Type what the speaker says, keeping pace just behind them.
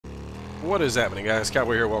What is happening, guys?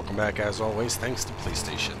 Cowboy here. Welcome back, as always, thanks to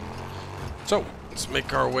PlayStation. So, let's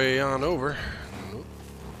make our way on over.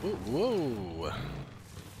 Whoa.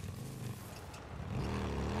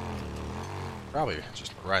 Probably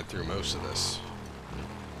just ride through most of this.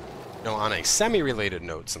 You know, on a semi-related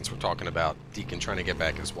note, since we're talking about Deacon trying to get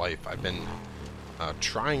back his wife, I've been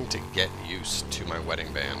trying to get used to my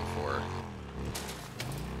wedding band for...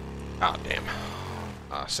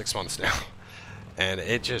 6 months now. And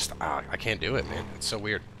it just, I can't do it, man. It's so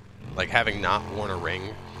weird. Like, having not worn a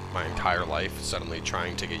ring my entire life, suddenly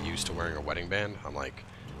trying to get used to wearing a wedding band, I'm like,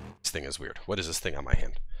 this thing is weird. What is this thing on my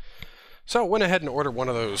hand? So, went ahead and ordered one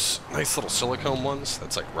of those nice little silicone ones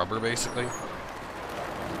that's like rubber, basically.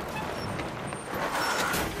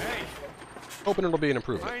 Hey! Hoping it'll be an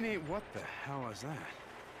improvement. What the hell is that?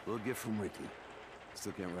 Little gift from Ricky.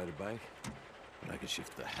 Still can't ride a bike, but I can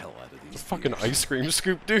shift the hell out of these. It's a fucking ice cream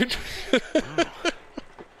scoop, dude.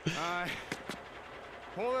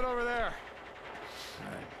 Hold it over there.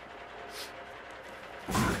 Alright.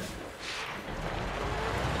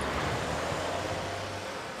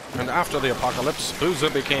 And after the apocalypse, Boozer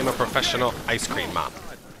became a professional ice cream man.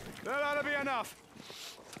 That ought to be enough.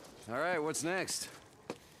 Alright, what's next?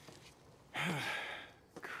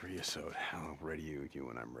 Creosote. How ready you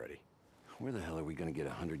when I'm ready. Where the hell are we gonna get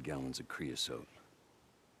 100 gallons of creosote?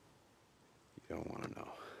 You don't want to know.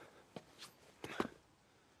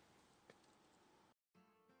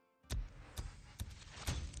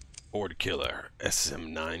 Horde Killer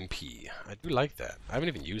SM9P. I do like that. I haven't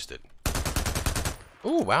even used it.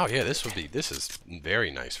 Oh wow, yeah, this is very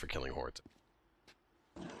nice for killing hordes.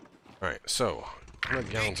 Alright, so 100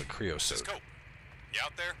 gallons of creosote. You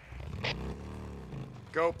out there?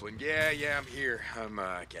 Copeland, yeah, I'm here. I'm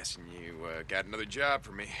guessing you got another job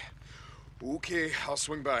for me. Okay, I'll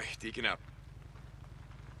swing by. Deacon out.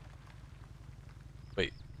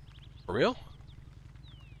 Wait, for real?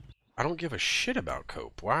 I don't give a shit about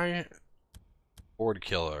Cope. Why? Horde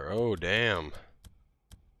Killer. Oh, damn.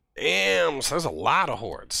 Damn, so there's a lot of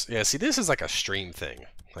hordes. Yeah, see, this is like a stream thing.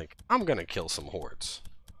 Like, I'm gonna kill some hordes.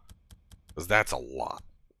 Because that's a lot.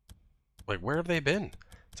 Like, where have they been?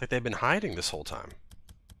 It's like they've been hiding this whole time.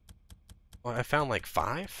 Well, I found like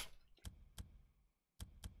 5?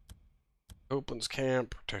 Copeland's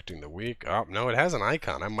Camp, protecting the weak. Oh, no, it has an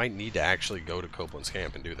icon. I might need to actually go to Copeland's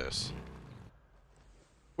Camp and do this.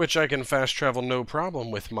 Which I can fast travel no problem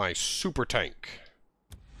with my super tank.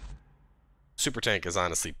 Super tank is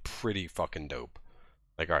honestly pretty fucking dope.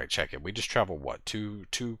 Like, alright, check it. We just traveled, what, 2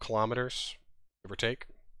 kilometers? Give or take?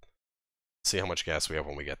 See how much gas we have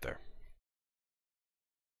when we get there.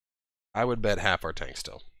 I would bet half our tank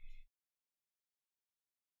still.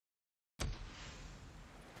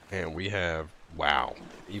 And we have, wow,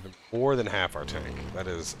 even more than half our tank. That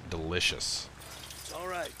is delicious. It's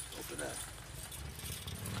alright, open up.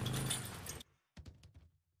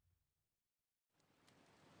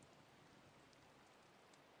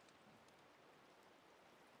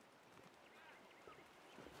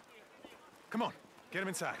 Come on, get him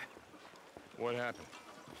inside. What happened?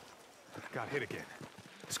 Got hit again.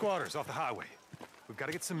 Squatters off the highway. We've got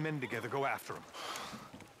to get some men together, go after them.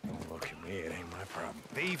 Don't look at me, it ain't my problem.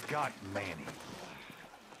 They've got Manny.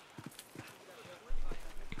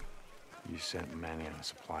 You sent Manny on a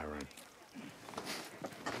supply run.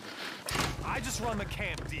 I just run the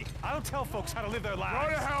camp, Deke. I don't tell folks how to live their lives.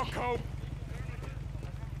 Go to hell, Cope!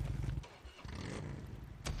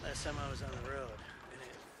 Last time I was on the road, and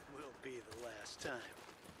it will be the last time.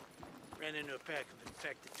 Ran into a pack of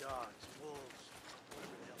infected dogs, wolves,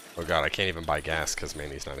 whatever the hell. Oh god, I can't even buy gas because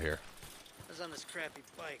Manny's not here. I was on this crappy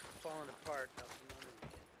bike, falling apart out from under me.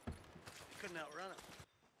 I couldn't outrun them.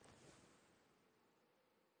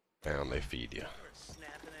 Down, they feed you. They were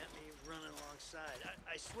snapping at me, running alongside.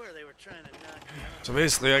 I swear they were trying to knock me out. So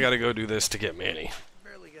basically, I gotta go do this to get Manny.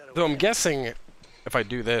 Barely got away. Though I'm guessing if I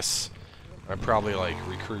do this, I probably like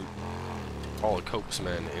recruit all of Cope's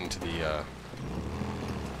men into the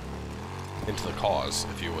cause,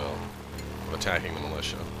 if you will, of attacking the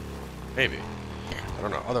militia. Maybe. I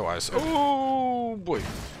don't know. Otherwise, oh boy.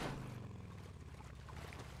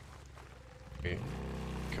 Okay.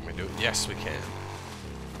 Can we do it? Yes, we can.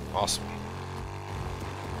 Awesome.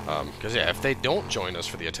 Because yeah, if they don't join us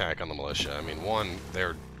for the attack on the militia, I mean, 1,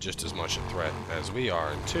 they're just as much a threat as we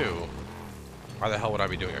are, and 2, why the hell would I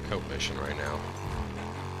be doing a Cope mission right now?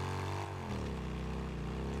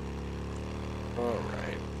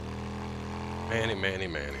 Alright. Manny.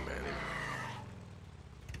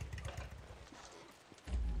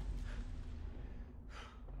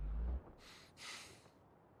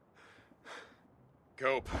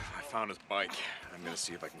 Cope, I found his bike. I'm gonna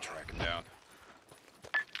see if I can track him down.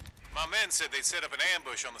 Come My men said they'd set up an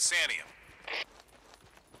ambush on the Sanium.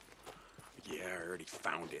 Yeah, I already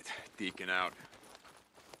found it. Deacon out.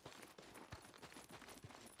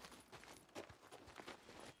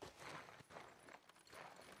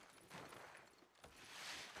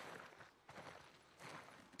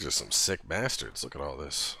 Just some sick bastards. Look at all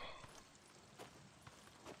this.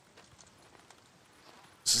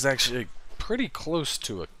 This is actually pretty close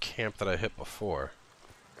to a camp that I hit before.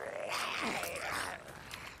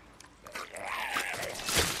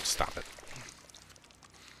 Stop it.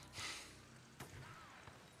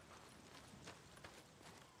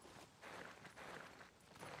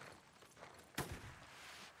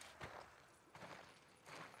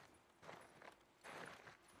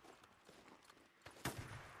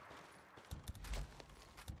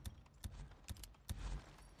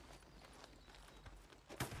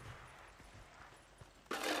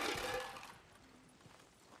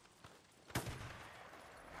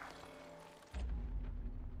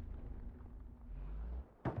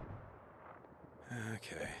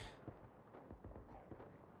 Okay.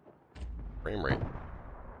 Frame rate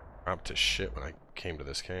dropped to shit when I came to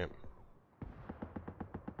this camp.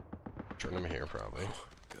 Turn them here, probably.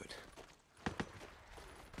 Good.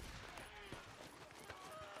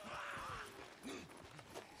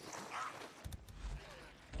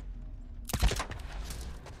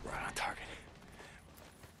 Right on target.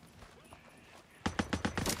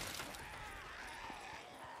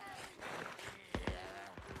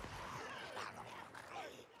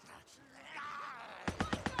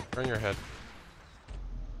 Turn your head.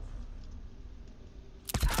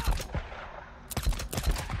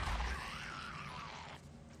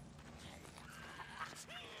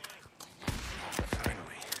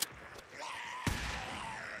 Finally.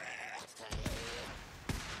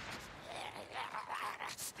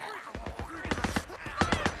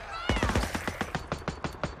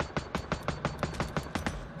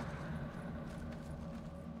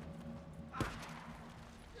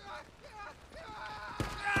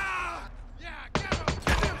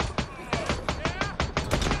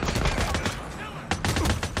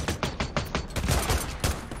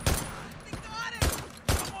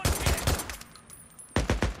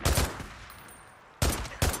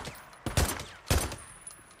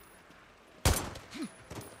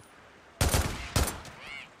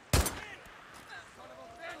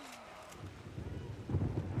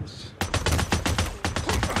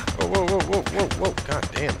 Whoa, whoa, whoa, whoa, whoa. God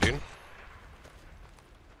damn, dude.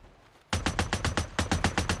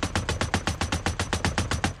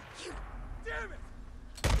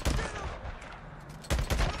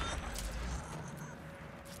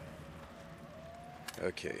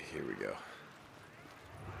 Okay, here we go.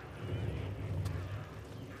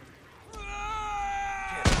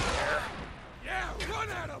 Yeah, run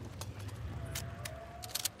at him!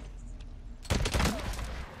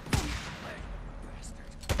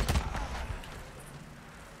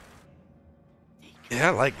 Yeah,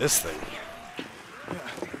 I like this thing.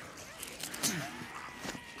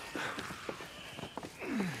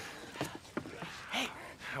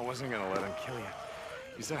 I wasn't gonna let him kill you.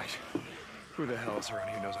 Besides, who the hell else around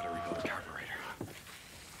here knows how to rebuild a carburetor?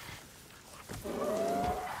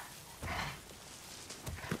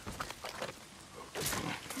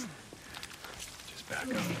 Just back up.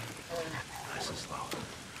 Nice and slow.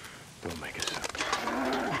 Don't make a sound.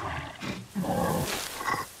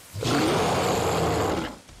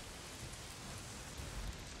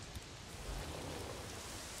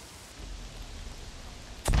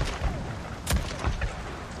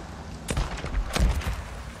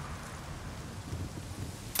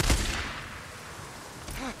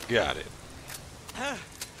 Got it.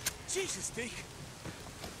 Jesus, Deke.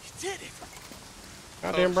 You did it.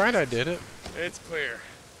 Goddamn right I did it. It's clear.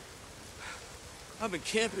 I've been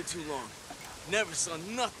camping too long. Never saw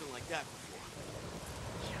nothing like that before.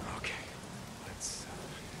 Yeah, okay. Let's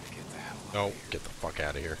get the hell out No, of here. get the fuck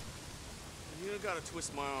out of here. You gotta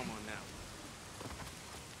twist my arm on that.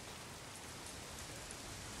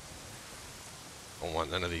 Don't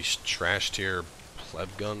want none of these trash tier pleb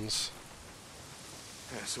guns.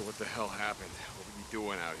 Yeah, so what the hell happened? What were you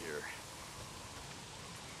doing out here?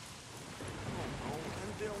 I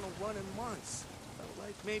haven't been on a run in months. Felt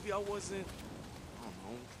like maybe I wasn't, I don't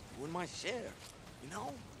know, doing my share, you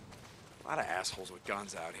know? A lot of assholes with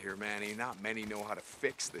guns out here, Manny. Not many know how to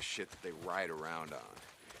fix the shit that they ride around on.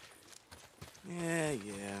 Yeah,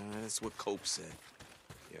 that's what Cope said.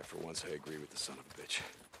 Yeah, for once I agree with the son of a bitch.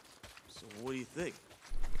 So what do you think?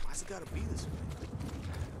 Why's it gotta be this way?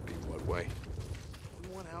 In what way?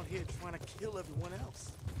 Everyone out here trying to kill everyone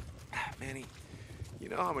else. Manny, you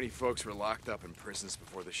know how many folks were locked up in prisons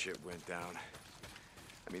before the shit went down?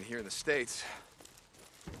 I mean, here in the States,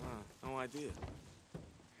 No idea.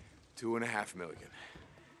 2.5 million.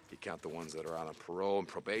 You count the ones that are on a parole and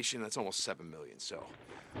probation, that's almost 7 million. So,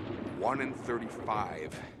 1 in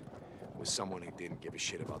 35 was someone who didn't give a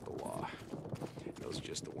shit about the law. Those are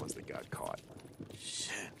just the ones that got caught.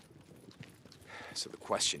 Shit. So the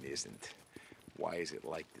question isn't, why is it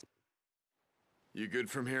like this? You good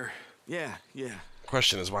from here? Yeah.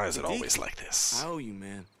 Question is, why is it Deke, always like this? I owe you,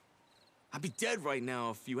 man. I'd be dead right now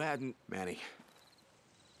if you hadn't... Manny,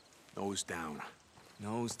 nose down.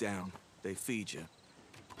 Nose down. They feed you.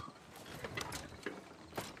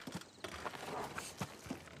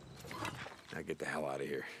 Now get the hell out of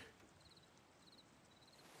here.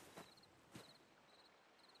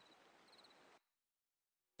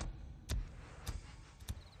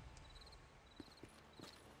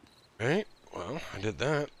 Alright, well, I did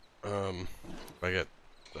that. I get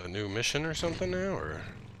a new mission or something now, or?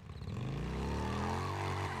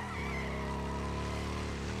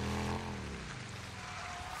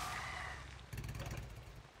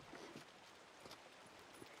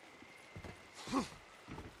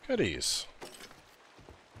 Goodies.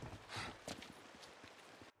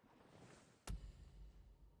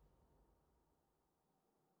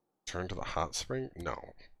 Turn to the hot spring?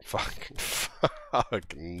 No. Fuck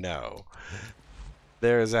no.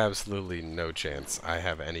 There is absolutely no chance I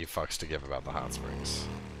have any fucks to give about the hot springs.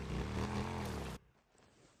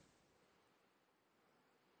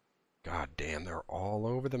 God damn, they're all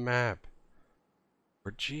over the map.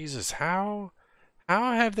 Or Jesus, how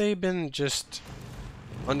have they been just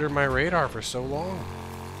under my radar for so long?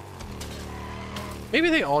 Maybe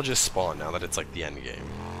they all just spawn now that it's like the end game.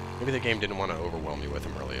 Maybe the game didn't want to overwhelm me with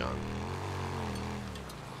them early on.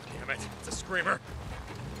 Damn it, it's a screamer.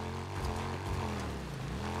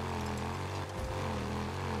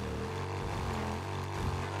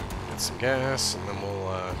 Get some gas, and then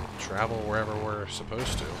we'll travel wherever we're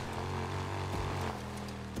supposed to.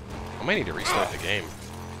 I might need to restart the game.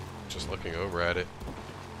 Just looking over at it.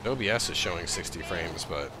 OBS is showing 60 frames,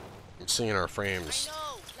 but I'm seeing our frames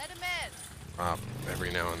drop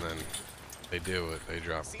every now and then. They do it. They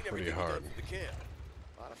drop pretty hard.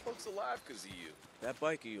 A lot of folks alive because of you. That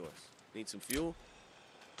bike of yours. Need some fuel?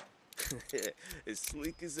 As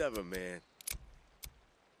sleek as ever, man.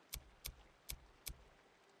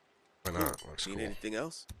 Why not? Looks Need cool. anything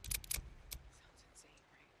else?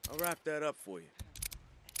 I'll wrap that up for you.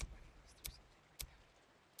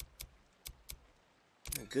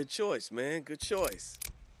 Good choice, man. Good choice.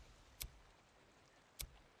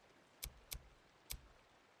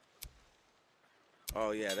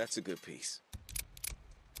 Oh, yeah, that's a good piece.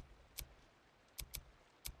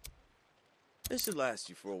 This should last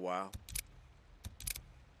you for a while.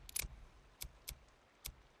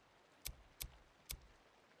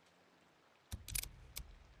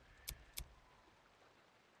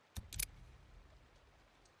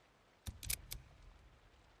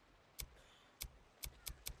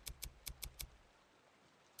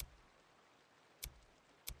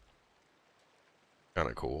 Kind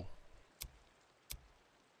of cool.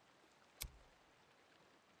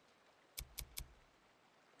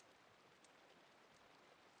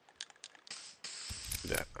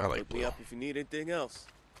 That I like. Look me up if you need anything else.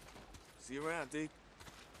 See you around, Deke.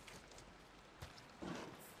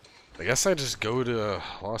 I guess I just go to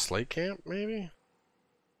Lost Lake Camp, maybe?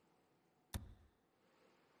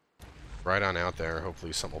 Right on out there.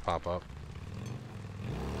 Hopefully something will pop up.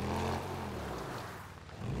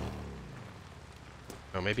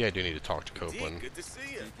 Oh, maybe I do need to talk to Copeland Good to see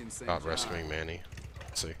you. Deacon St. about rescuing Manny.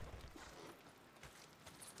 Let's see.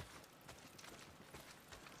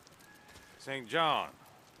 St. John,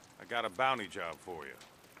 I got a bounty job for you.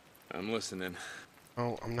 I'm listening.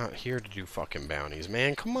 Oh, I'm not here to do fucking bounties,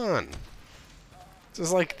 man. Come on. This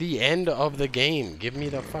is like the end of the game. Give me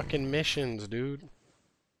the fucking missions, dude.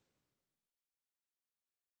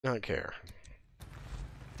 Not care.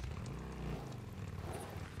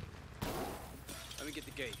 Let me get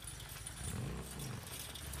the gate.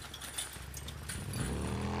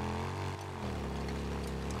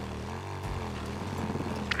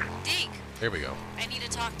 Deke, Here we go. I need to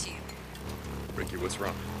talk to you. Ricky, what's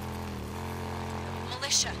wrong?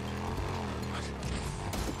 Militia.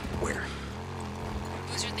 Where?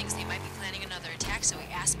 Boozer thinks they might be planning another attack, so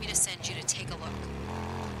he asked me to send you to take a look.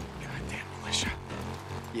 Goddamn militia.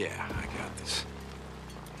 Yeah, I got this.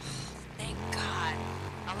 Thank God.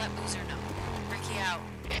 I'll let Boozer know. Ricky out.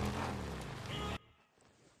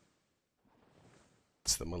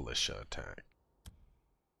 It's the militia attack.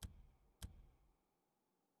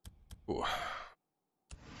 Ooh.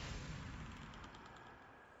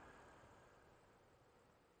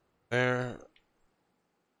 There.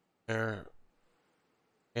 there.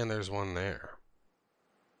 And there's one there.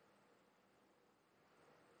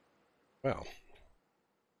 Well.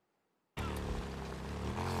 If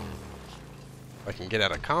I can get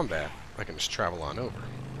out of combat, I can just travel on over.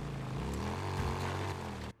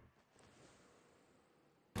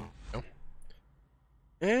 No.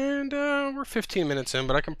 And we're 15 minutes in,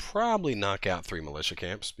 but I can probably knock out 3 militia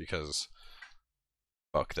camps because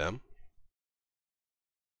fuck them.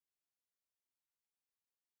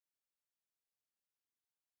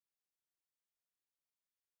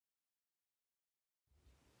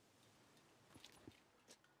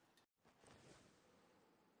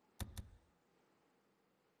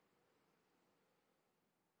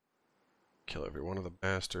 Kill every one of the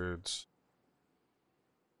bastards.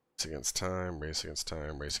 Race against time, race against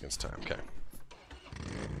time, race against time. Okay.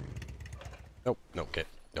 Nope, nope, get.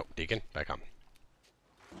 Nope, Deacon, back on.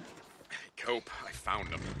 Cope, I found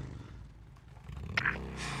him.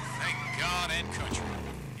 Thank God and country.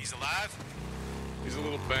 He's alive? He's a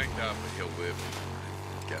little banged up, but he'll live.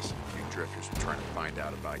 I'm guessing you drifters were trying to find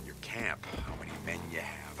out about your camp. How many men you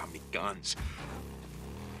have, how many guns.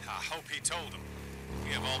 I hope he told him.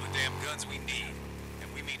 We have all the damn guns we need, and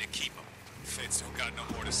we mean to keep them. Feds don't got no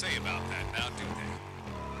more to say about that now, do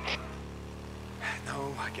they?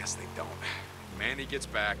 No, I guess they don't. Manny gets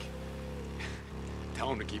back. Tell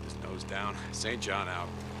him to keep his nose down. St. John out.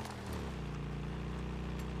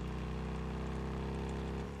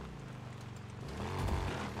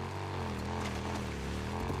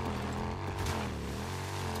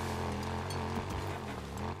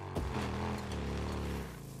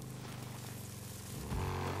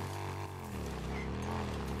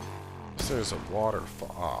 There's a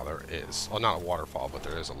waterfall. Oh, there is. Well, not a waterfall, but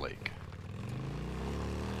there is a lake.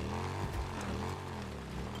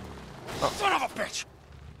 Oh. Son of a bitch!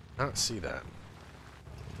 I don't see that.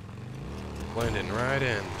 Blending right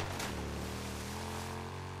in.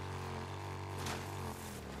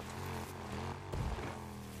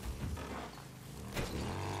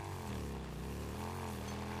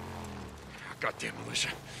 Goddamn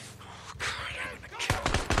militia. Oh, God, I'm gonna kill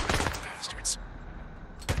these bastards.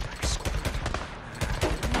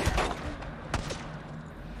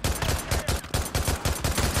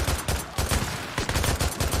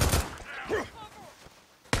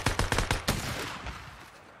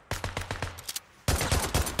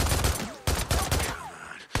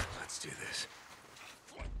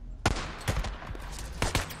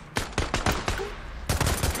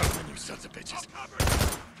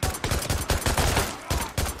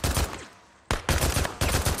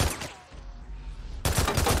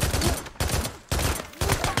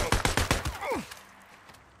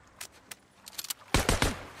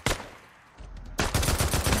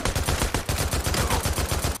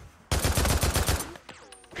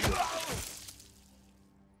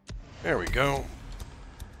 There we go.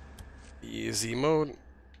 Easy mode.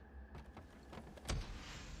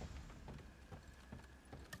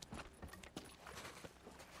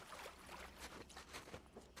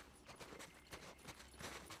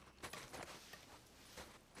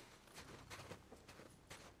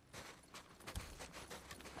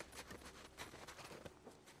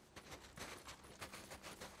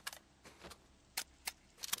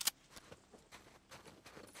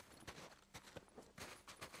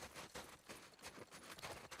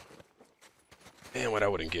 Man, what I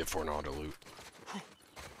wouldn't give for an auto loot.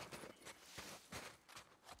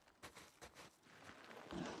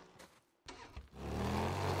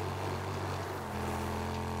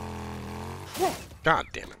 God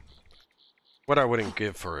damn it. What I wouldn't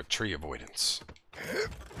give for a tree avoidance.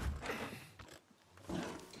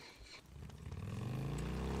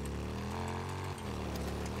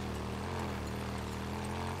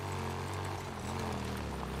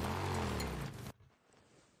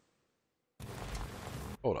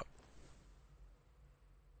 Hold up.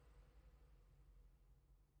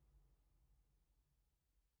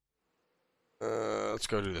 Let's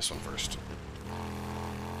go do this one first.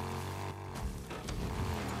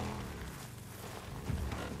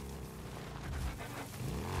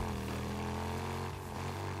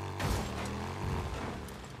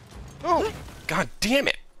 Oh, God damn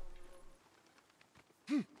it!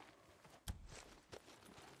 I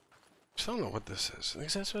don't know what this is.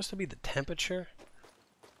 Is that supposed to be the temperature?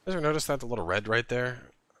 You ever notice that, the little red right there?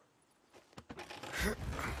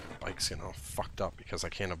 Bike's getting all fucked up because I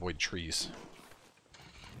can't avoid trees.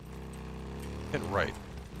 Hit right.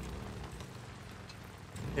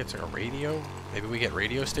 It's like a radio? Maybe we get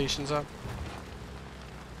radio stations up?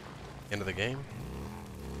 End of the game?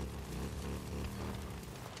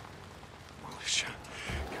 Militia.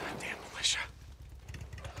 Goddamn militia.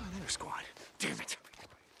 Another squad. Damn it.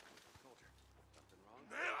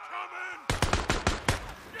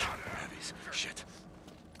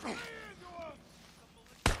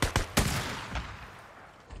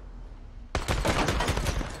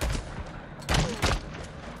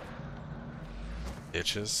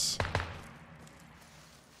 Bitches.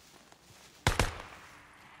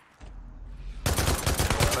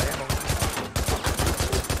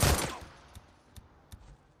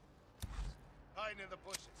 Hiding in the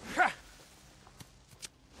bushes.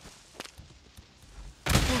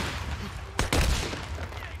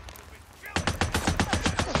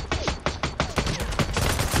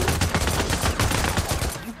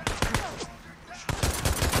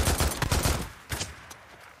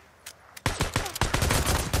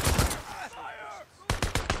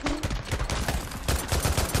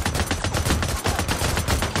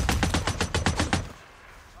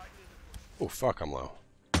 Oh, fuck, I'm low.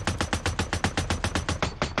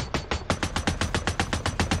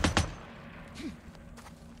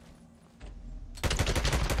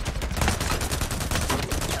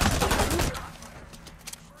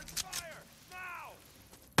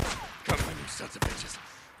 Come on, you sons of bitches.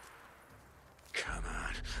 Come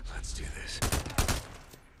on, let's do this.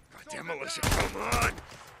 Goddamn militia, come on!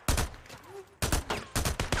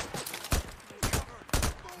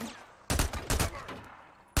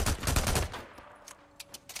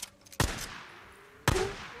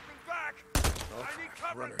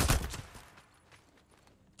 Runners.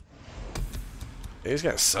 These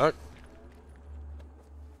guys suck.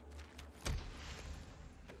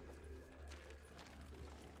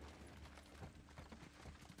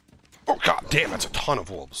 Oh god damn, that's a ton of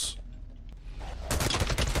wolves.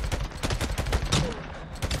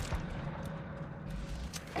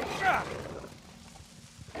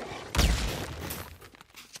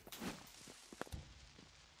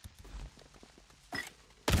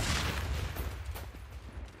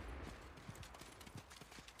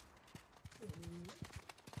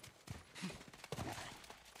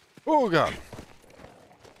 Oh god.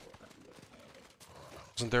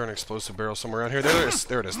 Isn't there an explosive barrel somewhere around here? There it is.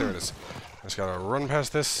 There it is. There it is. I just gotta run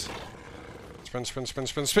past this. Spin, spin, spin,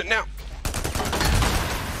 spin, spin now.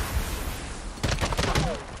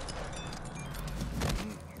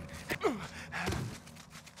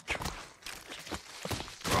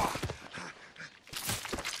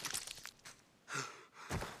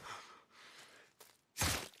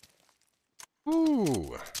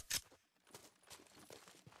 Ooh.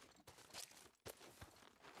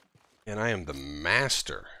 And I am the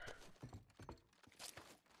master.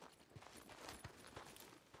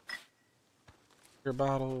 Beer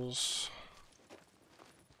bottles.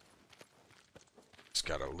 Just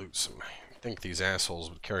gotta loot some. I think these assholes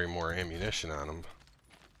would carry more ammunition on them.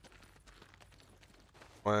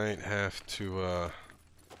 Might have to, I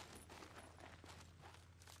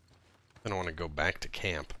don't want to go back to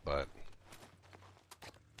camp, but...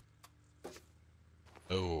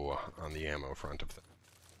 Oh, on the ammo front of things.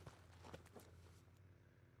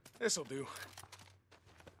 This'll do.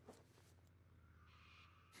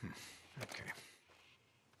 Okay.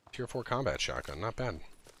 Tier 4 combat shotgun, not bad.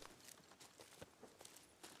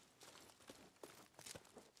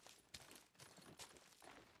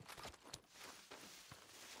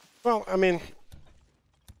 Well, I mean, I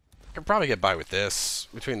could probably get by with this.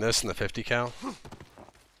 Between this and the 50 cal.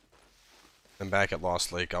 And back at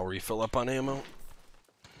Lost Lake, I'll refill up on ammo.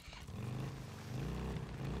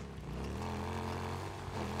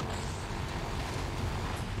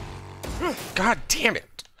 God damn it!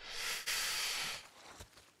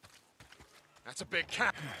 That's a big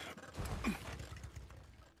cap.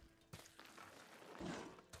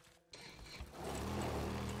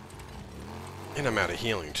 And I'm out of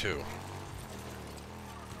healing, too.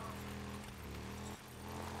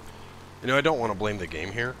 You know, I don't want to blame the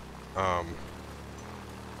game here.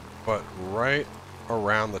 But right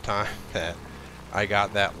around the time that I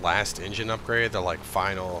got that last engine upgrade, the, like,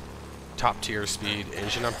 final top-tier speed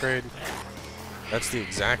engine upgrade, that's the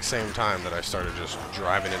exact same time that I started just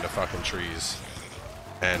driving into fucking trees.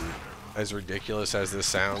 And as ridiculous as this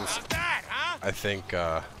sounds, I think,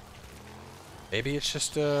 maybe it's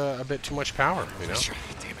just a bit too much power, you know?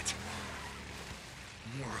 Damn it.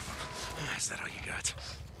 More of them. Is that all you got?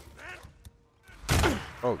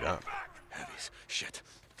 Oh, God. Heavies. Shit.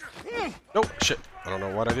 Nope, shit. I don't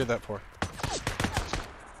know what I did that for.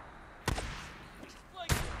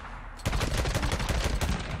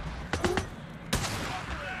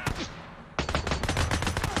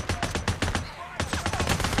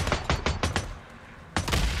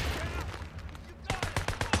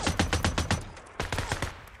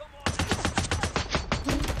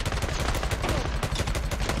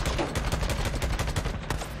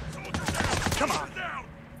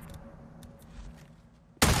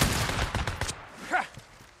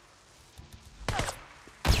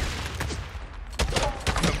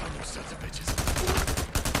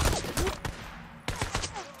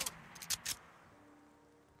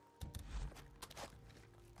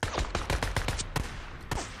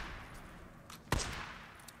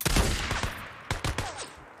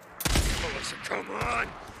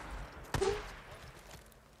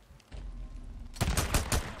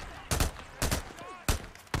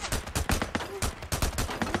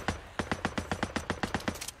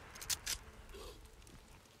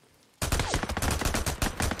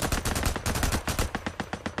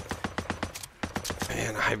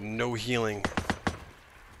 no healing.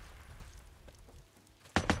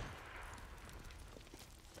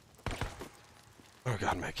 Oh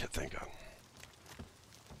god, med kit, thank god.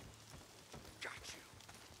 Got you.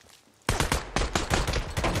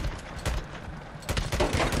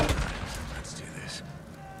 Let's do this.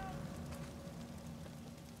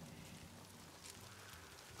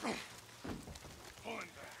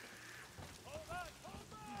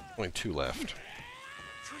 Only 2 left.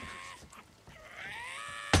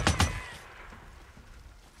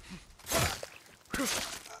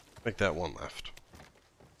 I think that 1 left.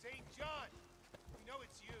 St. John, we know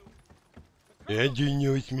it's you. Yeah, you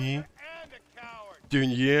know it's me. And a coward. Dude,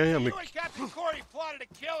 yeah, I'm You and Captain Cordy plotted to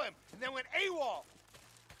kill him, and then went AWOL.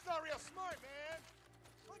 It's not real smart, man.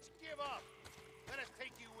 Why don't you give up? Let us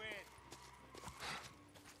take you in.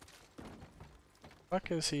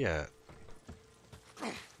 fuck is he at?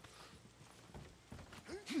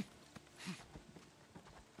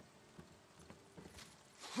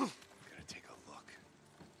 Gotta take a look.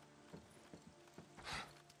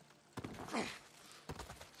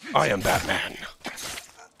 I am Batman.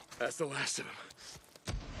 That's the last of him.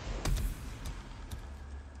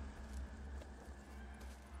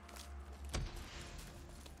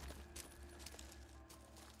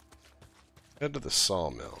 Head to the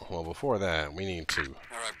sawmill. Well, before that, we need to...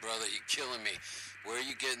 Alright, brother, you're killing me. Where are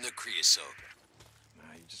you getting the creosote?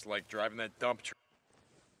 Nah, you just like driving that dump truck.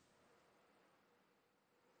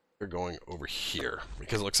 We're going over here,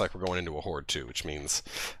 because it looks like we're going into a horde too, which means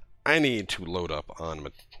I need to load up on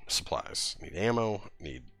supplies. Need ammo,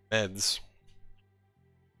 need meds.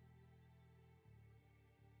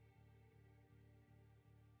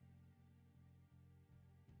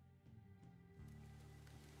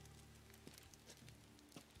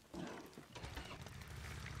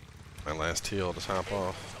 My last heal to top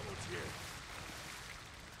off.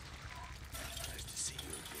 Nice to see you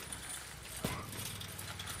again.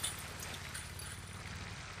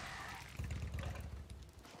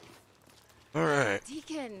 Alright.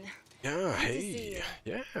 Deacon. Yeah, to see hey. you.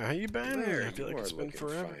 Yeah, how you been? There, I feel you like it's are been looking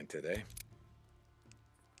forever. fine today.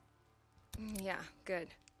 Yeah, good.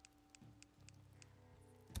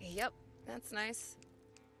 Yep, that's nice.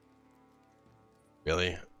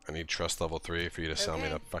 Really? I need trust level 3 for you to sell me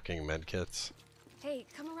Okay. the fucking medkits? Hey,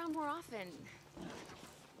 come around more often.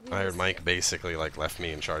 We I heard just- Mike basically like left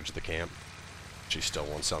me in charge of the camp. She still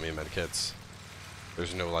won't sell me medkits.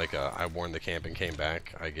 There's no like I warned the camp and came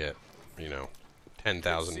back. I get, you know, 10,000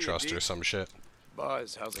 Good to see you, trust or Deke. some shit.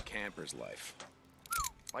 Buzz, how's a camper's life?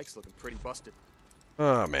 Mike's looking pretty busted.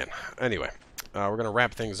 Oh man. Anyway, we're gonna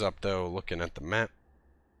wrap things up though. Looking at the map.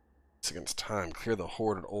 It's against time. Clear the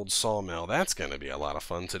horde at Old Sawmill. That's gonna be a lot of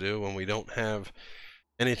fun to do when we don't have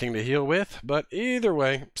anything to heal with. But either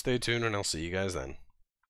way, stay tuned and I'll see you guys then.